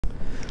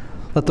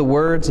Let the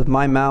words of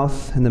my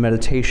mouth and the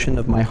meditation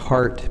of my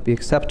heart be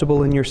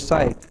acceptable in your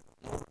sight,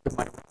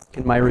 my rock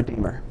and my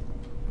Redeemer.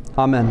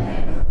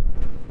 Amen.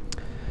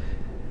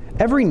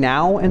 Every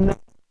now and then,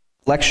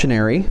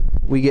 lectionary,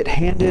 we get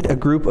handed a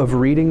group of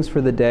readings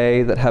for the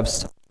day that have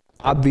such an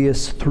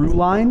obvious through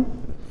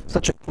line,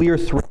 such a clear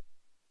thread,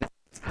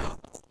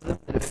 that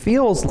it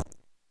feels like the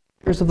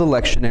readers of the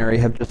lectionary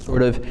have just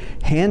sort of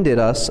handed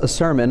us a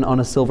sermon on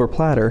a silver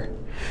platter.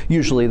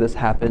 Usually this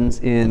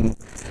happens in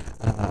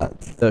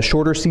the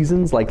shorter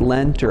seasons like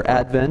Lent or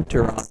Advent,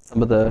 or on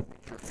some of the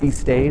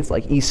feast days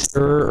like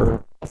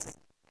Easter.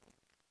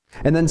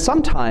 And then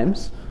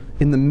sometimes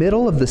in the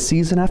middle of the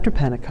season after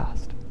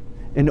Pentecost,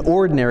 in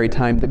ordinary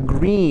time, the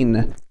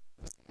green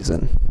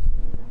season,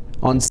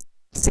 on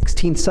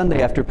 16th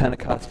Sunday after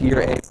Pentecost,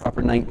 year A,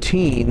 proper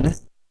 19.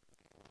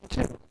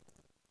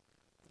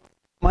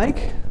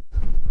 Mike?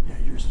 Yeah,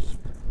 yours is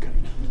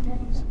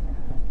cutting.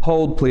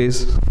 Hold,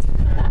 please.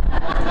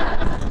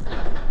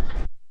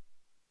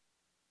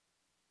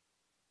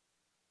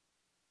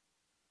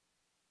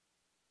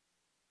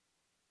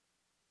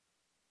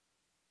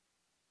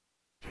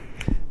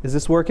 Is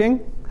this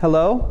working?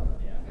 Hello?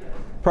 Yeah.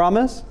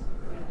 Promise?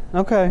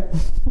 Okay.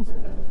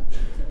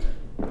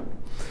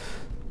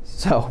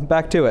 So,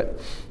 back to it.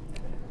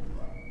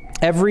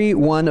 Every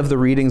one of the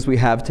readings we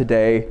have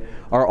today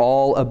are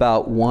all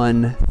about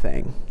one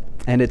thing,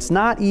 and it's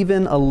not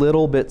even a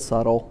little bit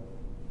subtle: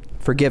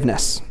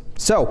 forgiveness.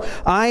 So,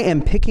 I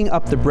am picking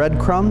up the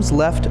breadcrumbs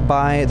left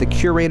by the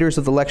curators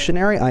of the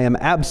lectionary. I am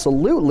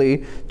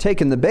absolutely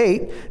taking the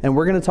bait, and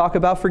we're going to talk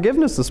about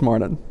forgiveness this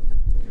morning.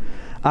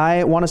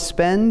 I want to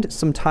spend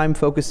some time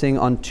focusing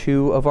on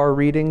two of our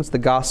readings, the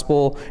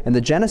Gospel and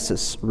the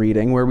Genesis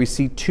reading, where we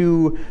see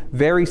two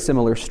very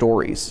similar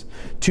stories,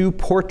 two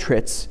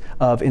portraits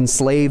of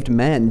enslaved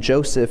men,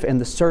 Joseph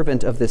and the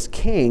servant of this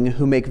king,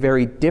 who make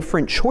very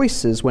different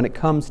choices when it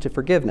comes to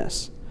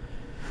forgiveness.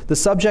 The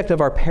subject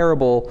of our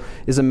parable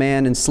is a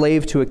man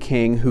enslaved to a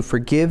king who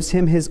forgives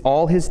him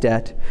all his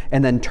debt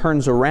and then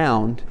turns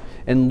around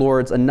and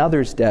lords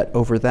another's debt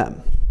over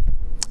them.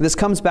 This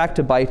comes back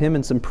to bite him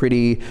in some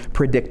pretty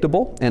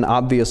predictable and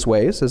obvious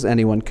ways, as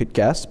anyone could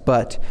guess,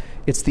 but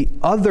it's the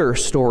other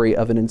story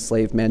of an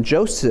enslaved man,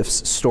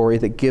 Joseph's story,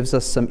 that gives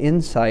us some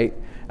insight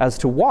as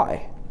to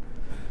why.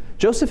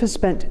 Joseph has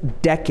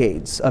spent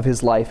decades of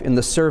his life in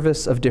the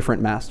service of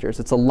different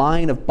masters. It's a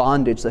line of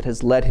bondage that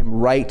has led him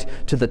right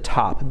to the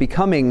top,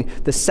 becoming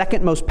the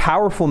second most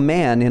powerful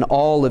man in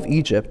all of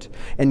Egypt,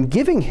 and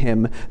giving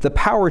him the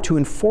power to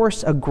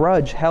enforce a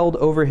grudge held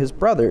over his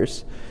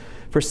brothers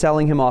for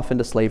selling him off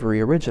into slavery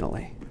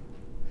originally.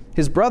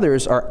 His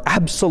brothers are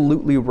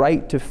absolutely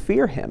right to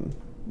fear him.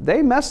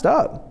 They messed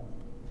up,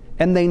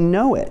 and they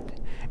know it.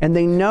 And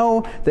they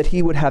know that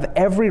he would have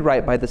every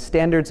right by the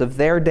standards of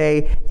their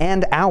day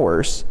and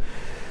ours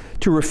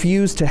to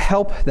refuse to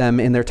help them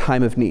in their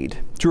time of need,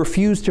 to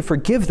refuse to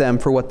forgive them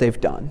for what they've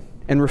done,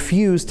 and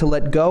refuse to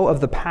let go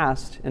of the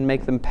past and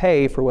make them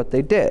pay for what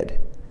they did.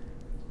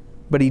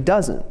 But he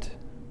doesn't.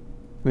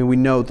 I mean, we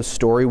know the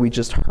story, we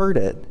just heard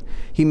it.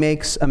 He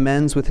makes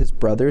amends with his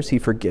brothers. He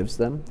forgives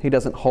them. He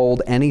doesn't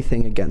hold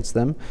anything against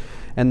them.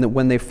 And that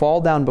when they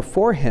fall down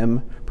before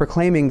him,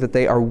 proclaiming that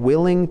they are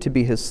willing to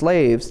be his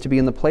slaves, to be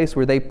in the place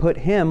where they put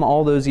him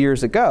all those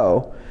years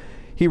ago,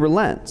 he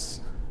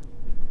relents.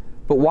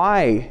 But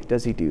why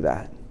does he do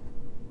that?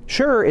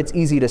 Sure, it's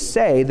easy to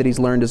say that he's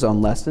learned his own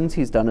lessons,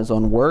 he's done his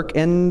own work,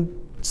 and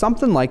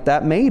something like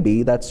that,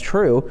 maybe, that's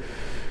true.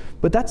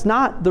 But that's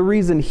not the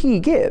reason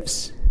he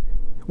gives.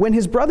 When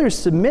his brothers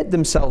submit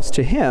themselves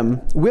to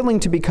him, willing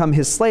to become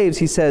his slaves,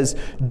 he says,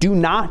 "Do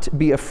not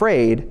be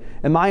afraid.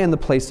 Am I in the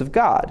place of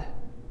God?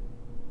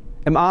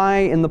 Am I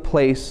in the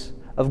place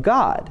of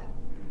God?"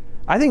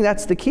 I think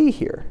that's the key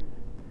here.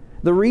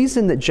 The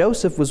reason that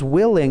Joseph was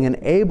willing and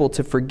able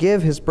to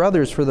forgive his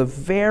brothers for the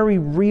very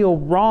real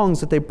wrongs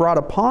that they brought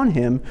upon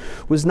him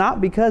was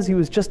not because he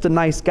was just a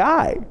nice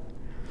guy,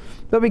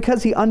 but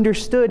because he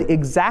understood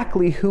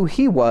exactly who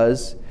he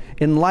was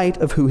in light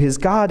of who his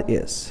God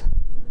is.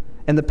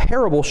 And the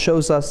parable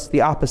shows us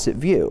the opposite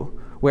view,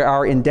 where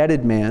our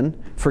indebted man,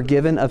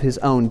 forgiven of his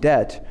own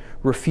debt,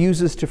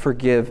 refuses to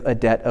forgive a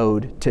debt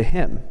owed to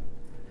him.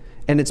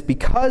 And it's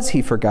because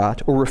he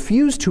forgot or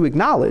refused to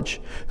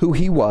acknowledge who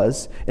he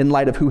was in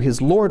light of who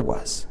his Lord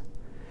was.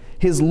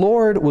 His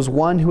Lord was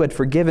one who had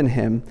forgiven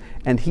him,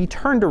 and he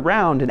turned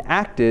around and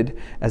acted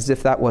as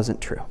if that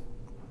wasn't true.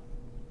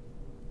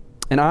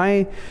 And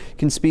I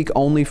can speak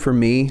only for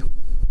me,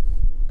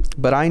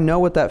 but I know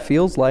what that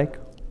feels like.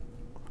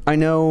 I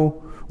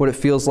know what it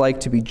feels like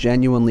to be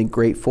genuinely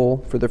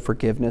grateful for the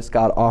forgiveness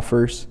God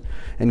offers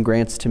and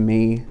grants to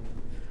me,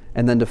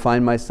 and then to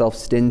find myself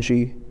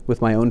stingy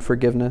with my own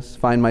forgiveness,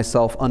 find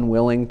myself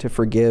unwilling to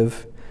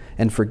forgive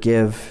and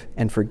forgive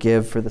and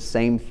forgive for the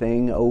same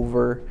thing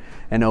over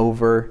and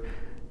over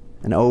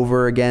and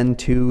over again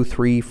 2,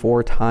 3,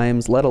 4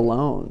 times, let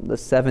alone the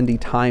 70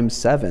 times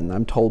 7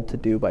 I'm told to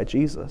do by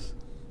Jesus.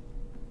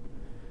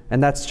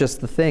 And that's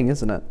just the thing,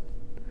 isn't it?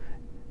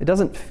 It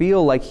doesn't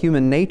feel like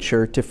human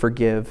nature to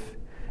forgive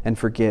and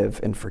forgive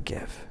and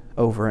forgive.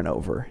 over and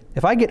over,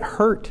 if I get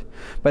hurt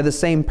by the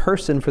same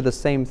person for the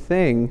same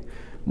thing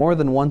more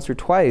than once or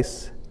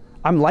twice,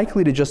 I'm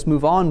likely to just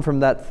move on from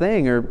that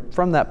thing or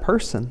from that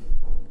person.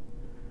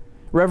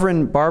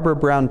 Reverend Barbara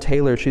Brown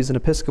Taylor, she's an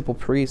Episcopal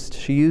priest.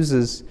 She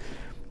uses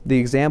the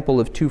example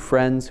of two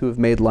friends who have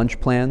made lunch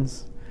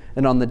plans,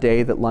 and on the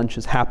day that lunch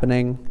is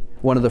happening,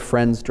 one of the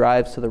friends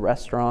drives to the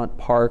restaurant,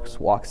 parks,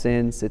 walks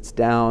in, sits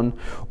down,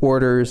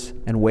 orders,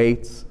 and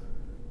waits,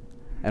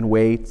 and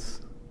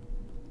waits,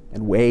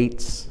 and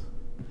waits.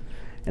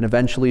 And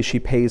eventually she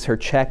pays her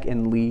check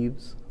and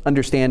leaves,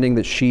 understanding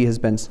that she has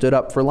been stood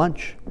up for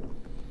lunch.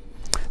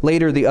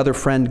 Later, the other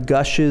friend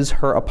gushes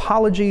her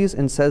apologies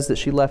and says that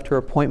she left her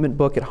appointment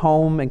book at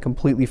home and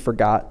completely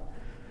forgot.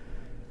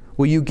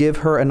 Will you give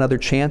her another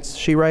chance,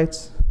 she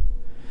writes.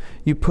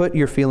 You put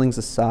your feelings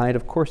aside,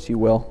 of course you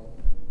will.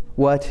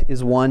 What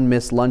is one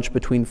missed lunch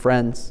between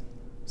friends?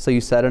 So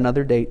you set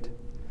another date,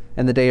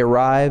 and the day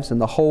arrives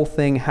and the whole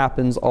thing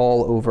happens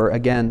all over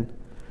again.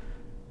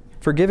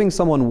 Forgiving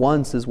someone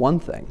once is one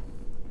thing,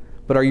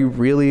 but are you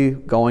really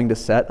going to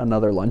set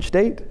another lunch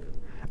date?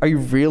 Are you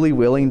really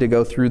willing to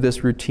go through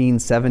this routine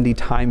 70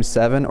 times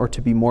 7, or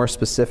to be more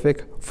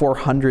specific,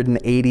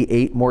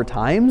 488 more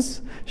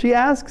times, she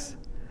asks?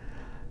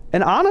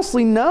 And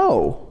honestly,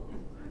 no.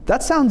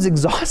 That sounds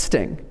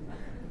exhausting,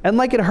 and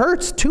like it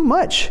hurts too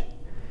much.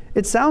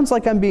 It sounds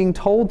like I'm being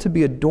told to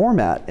be a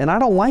doormat, and I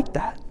don't like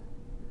that.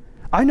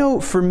 I know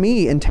for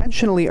me,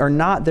 intentionally or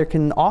not, there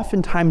can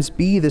oftentimes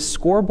be this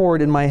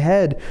scoreboard in my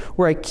head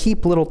where I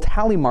keep little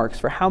tally marks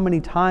for how many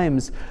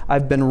times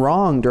I've been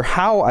wronged or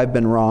how I've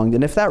been wronged.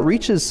 And if that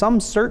reaches some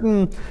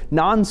certain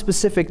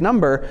non-specific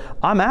number,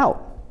 I'm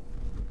out.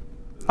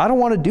 I don't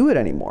want to do it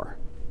anymore.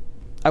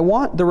 I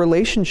want the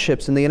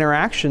relationships and the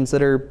interactions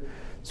that are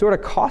sort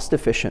of cost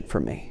efficient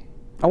for me.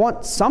 I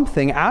want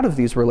something out of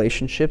these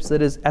relationships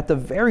that is at the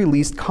very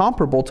least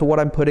comparable to what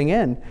I'm putting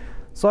in.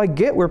 So I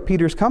get where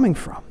Peter's coming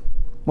from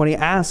when he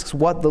asks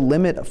what the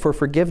limit for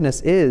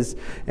forgiveness is.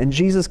 And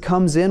Jesus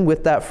comes in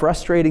with that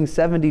frustrating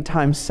 70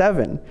 times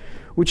 7,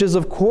 which is,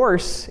 of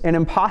course, an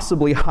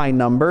impossibly high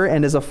number,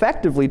 and is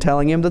effectively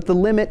telling him that the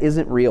limit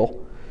isn't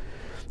real.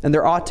 And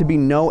there ought to be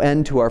no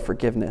end to our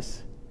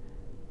forgiveness.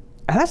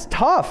 And that's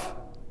tough.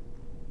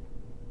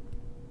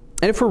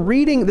 And if we're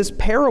reading this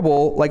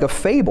parable like a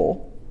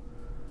fable,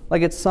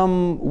 like it's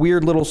some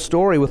weird little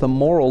story with a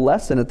moral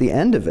lesson at the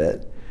end of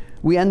it,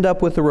 we end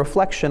up with a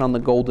reflection on the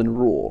golden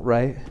rule,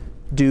 right?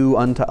 Do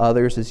unto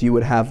others as you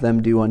would have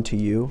them do unto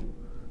you.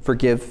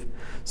 Forgive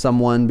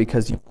someone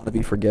because you want to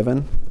be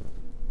forgiven.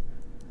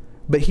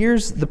 But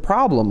here's the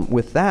problem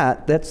with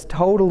that. That's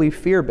totally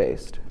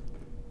fear-based.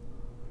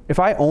 If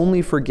I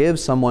only forgive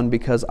someone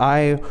because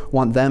I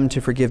want them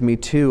to forgive me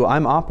too,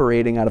 I'm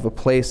operating out of a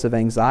place of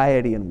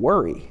anxiety and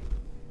worry,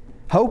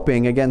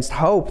 hoping against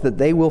hope that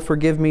they will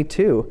forgive me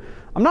too.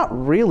 I'm not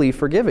really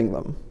forgiving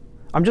them.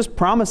 I'm just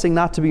promising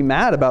not to be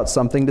mad about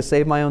something to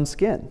save my own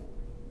skin.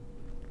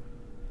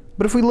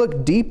 But if we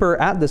look deeper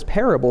at this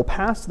parable,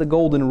 past the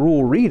golden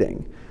rule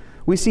reading,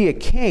 we see a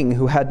king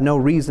who had no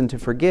reason to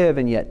forgive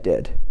and yet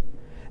did,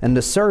 and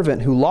a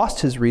servant who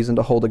lost his reason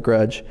to hold a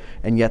grudge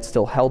and yet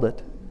still held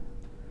it.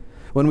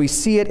 When we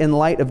see it in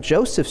light of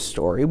Joseph's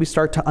story, we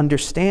start to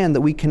understand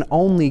that we can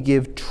only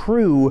give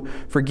true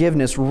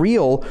forgiveness,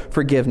 real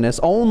forgiveness,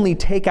 only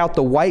take out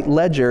the white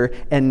ledger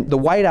and the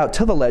white out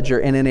to the ledger,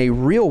 and in a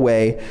real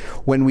way,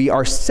 when we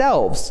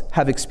ourselves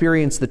have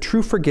experienced the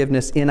true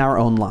forgiveness in our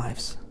own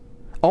lives.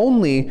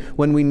 Only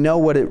when we know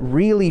what it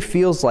really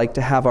feels like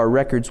to have our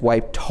records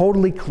wiped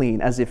totally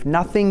clean, as if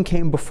nothing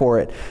came before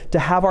it, to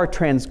have our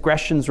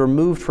transgressions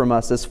removed from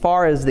us as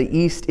far as the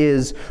east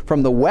is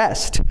from the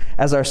west,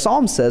 as our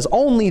psalm says,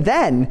 only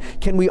then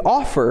can we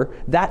offer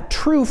that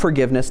true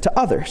forgiveness to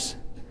others.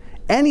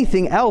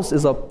 Anything else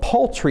is a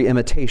paltry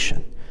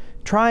imitation,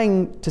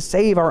 trying to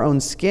save our own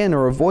skin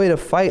or avoid a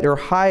fight or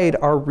hide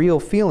our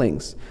real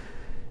feelings.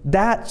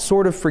 That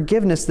sort of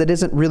forgiveness that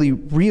isn't really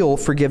real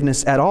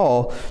forgiveness at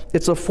all,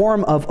 it's a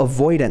form of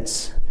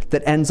avoidance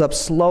that ends up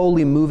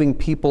slowly moving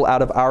people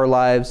out of our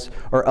lives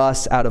or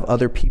us out of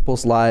other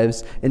people's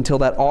lives until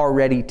that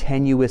already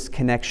tenuous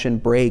connection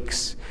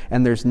breaks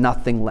and there's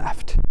nothing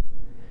left.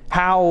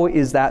 How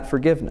is that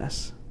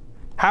forgiveness?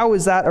 How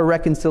is that a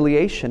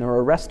reconciliation or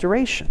a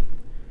restoration?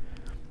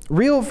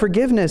 Real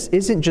forgiveness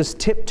isn't just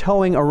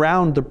tiptoeing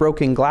around the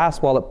broken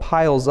glass while it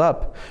piles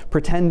up,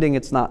 pretending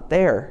it's not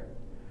there.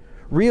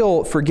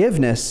 Real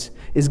forgiveness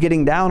is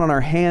getting down on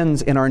our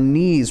hands and our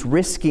knees,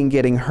 risking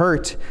getting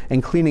hurt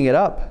and cleaning it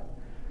up,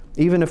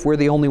 even if we're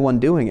the only one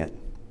doing it.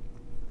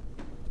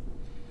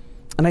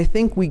 And I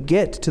think we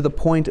get to the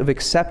point of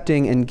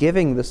accepting and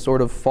giving this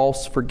sort of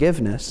false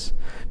forgiveness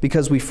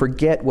because we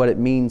forget what it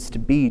means to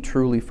be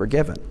truly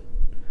forgiven,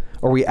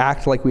 or we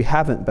act like we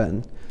haven't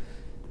been.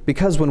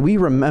 Because when we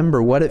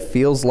remember what it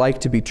feels like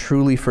to be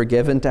truly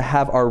forgiven, to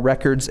have our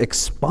records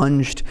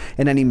expunged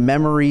and any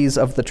memories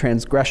of the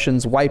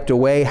transgressions wiped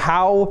away,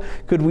 how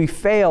could we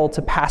fail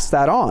to pass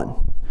that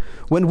on?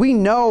 When we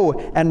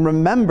know and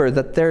remember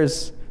that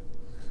there's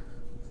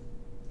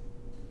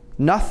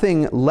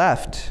nothing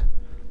left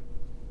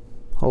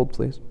Hold,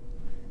 please.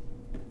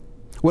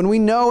 When we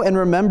know and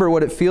remember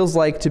what it feels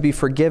like to be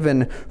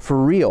forgiven for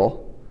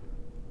real,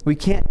 we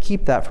can't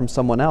keep that from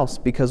someone else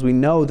because we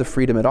know the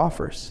freedom it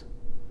offers.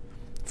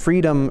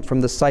 Freedom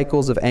from the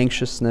cycles of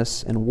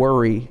anxiousness and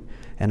worry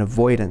and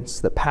avoidance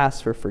that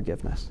pass for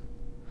forgiveness.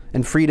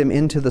 And freedom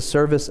into the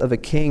service of a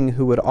king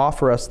who would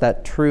offer us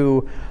that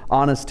true,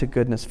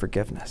 honest-to-goodness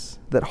forgiveness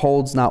that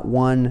holds not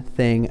one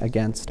thing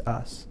against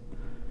us.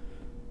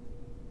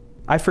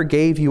 I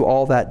forgave you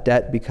all that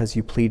debt because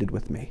you pleaded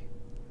with me.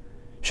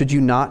 Should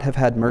you not have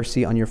had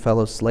mercy on your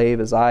fellow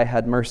slave as I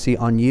had mercy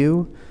on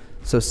you?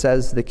 So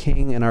says the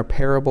king in our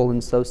parable,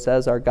 and so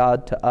says our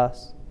God to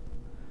us.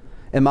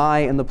 Am I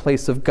in the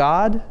place of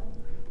God?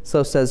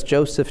 So says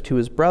Joseph to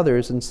his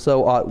brothers, and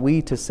so ought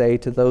we to say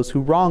to those who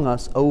wrong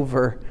us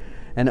over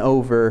and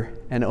over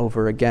and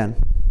over again.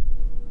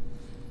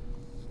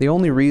 The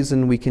only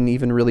reason we can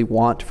even really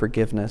want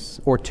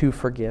forgiveness or to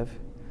forgive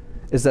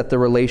is that the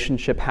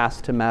relationship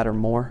has to matter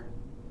more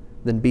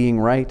than being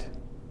right.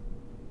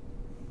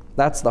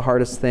 That's the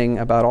hardest thing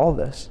about all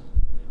this.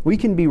 We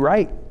can be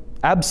right,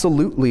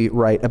 absolutely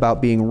right,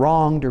 about being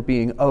wronged or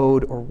being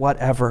owed or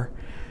whatever,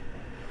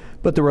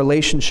 but the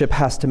relationship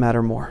has to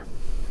matter more.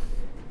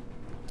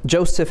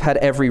 Joseph had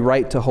every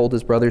right to hold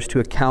his brothers to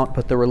account,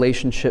 but the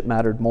relationship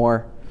mattered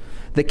more.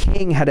 The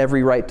king had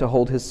every right to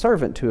hold his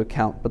servant to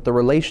account, but the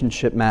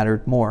relationship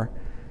mattered more.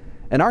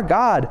 And our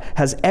God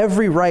has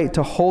every right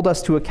to hold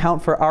us to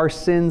account for our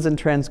sins and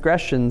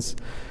transgressions,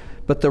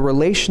 but the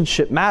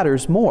relationship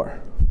matters more.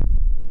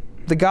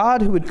 The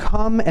God who would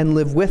come and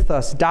live with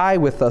us, die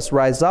with us,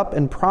 rise up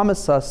and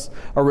promise us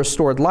a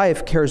restored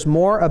life cares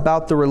more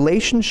about the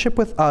relationship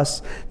with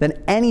us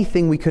than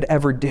anything we could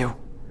ever do.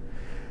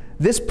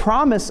 This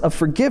promise of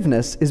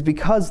forgiveness is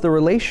because the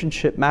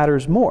relationship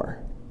matters more.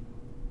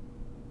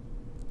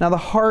 Now, the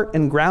heart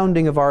and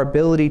grounding of our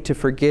ability to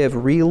forgive,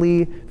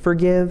 really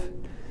forgive,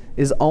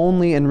 is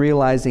only in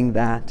realizing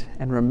that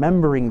and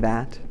remembering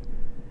that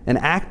and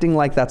acting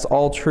like that's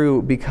all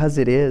true because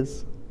it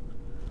is.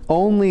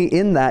 Only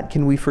in that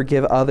can we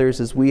forgive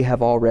others as we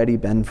have already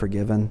been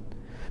forgiven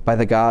by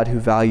the God who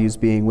values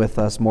being with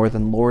us more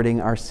than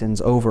lording our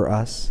sins over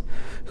us,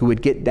 who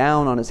would get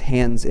down on his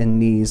hands and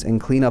knees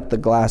and clean up the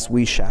glass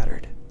we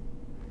shattered.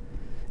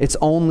 It's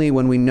only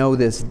when we know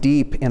this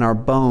deep in our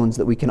bones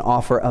that we can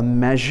offer a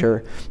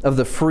measure of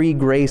the free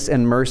grace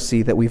and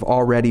mercy that we've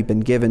already been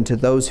given to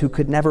those who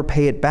could never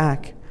pay it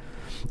back.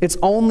 It's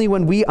only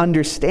when we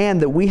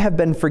understand that we have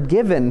been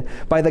forgiven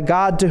by the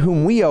God to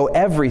whom we owe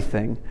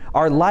everything,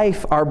 our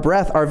life, our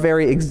breath, our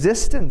very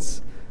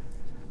existence,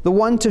 the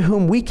one to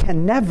whom we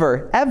can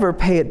never, ever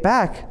pay it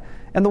back,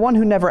 and the one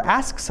who never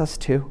asks us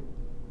to.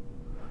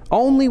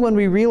 Only when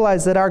we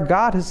realize that our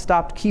God has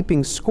stopped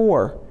keeping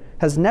score,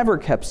 has never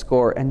kept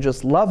score, and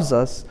just loves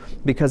us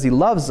because he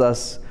loves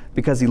us,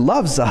 because he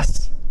loves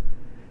us,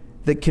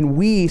 that can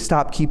we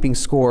stop keeping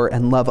score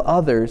and love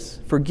others,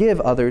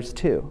 forgive others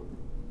too.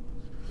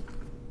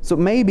 So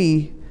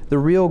maybe the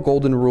real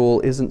golden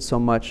rule isn't so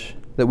much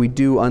that we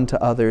do unto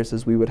others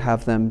as we would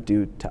have them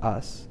do to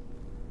us,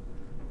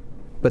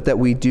 but that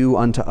we do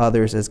unto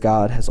others as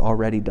God has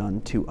already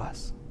done to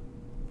us.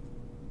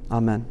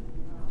 Amen.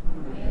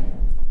 Amen.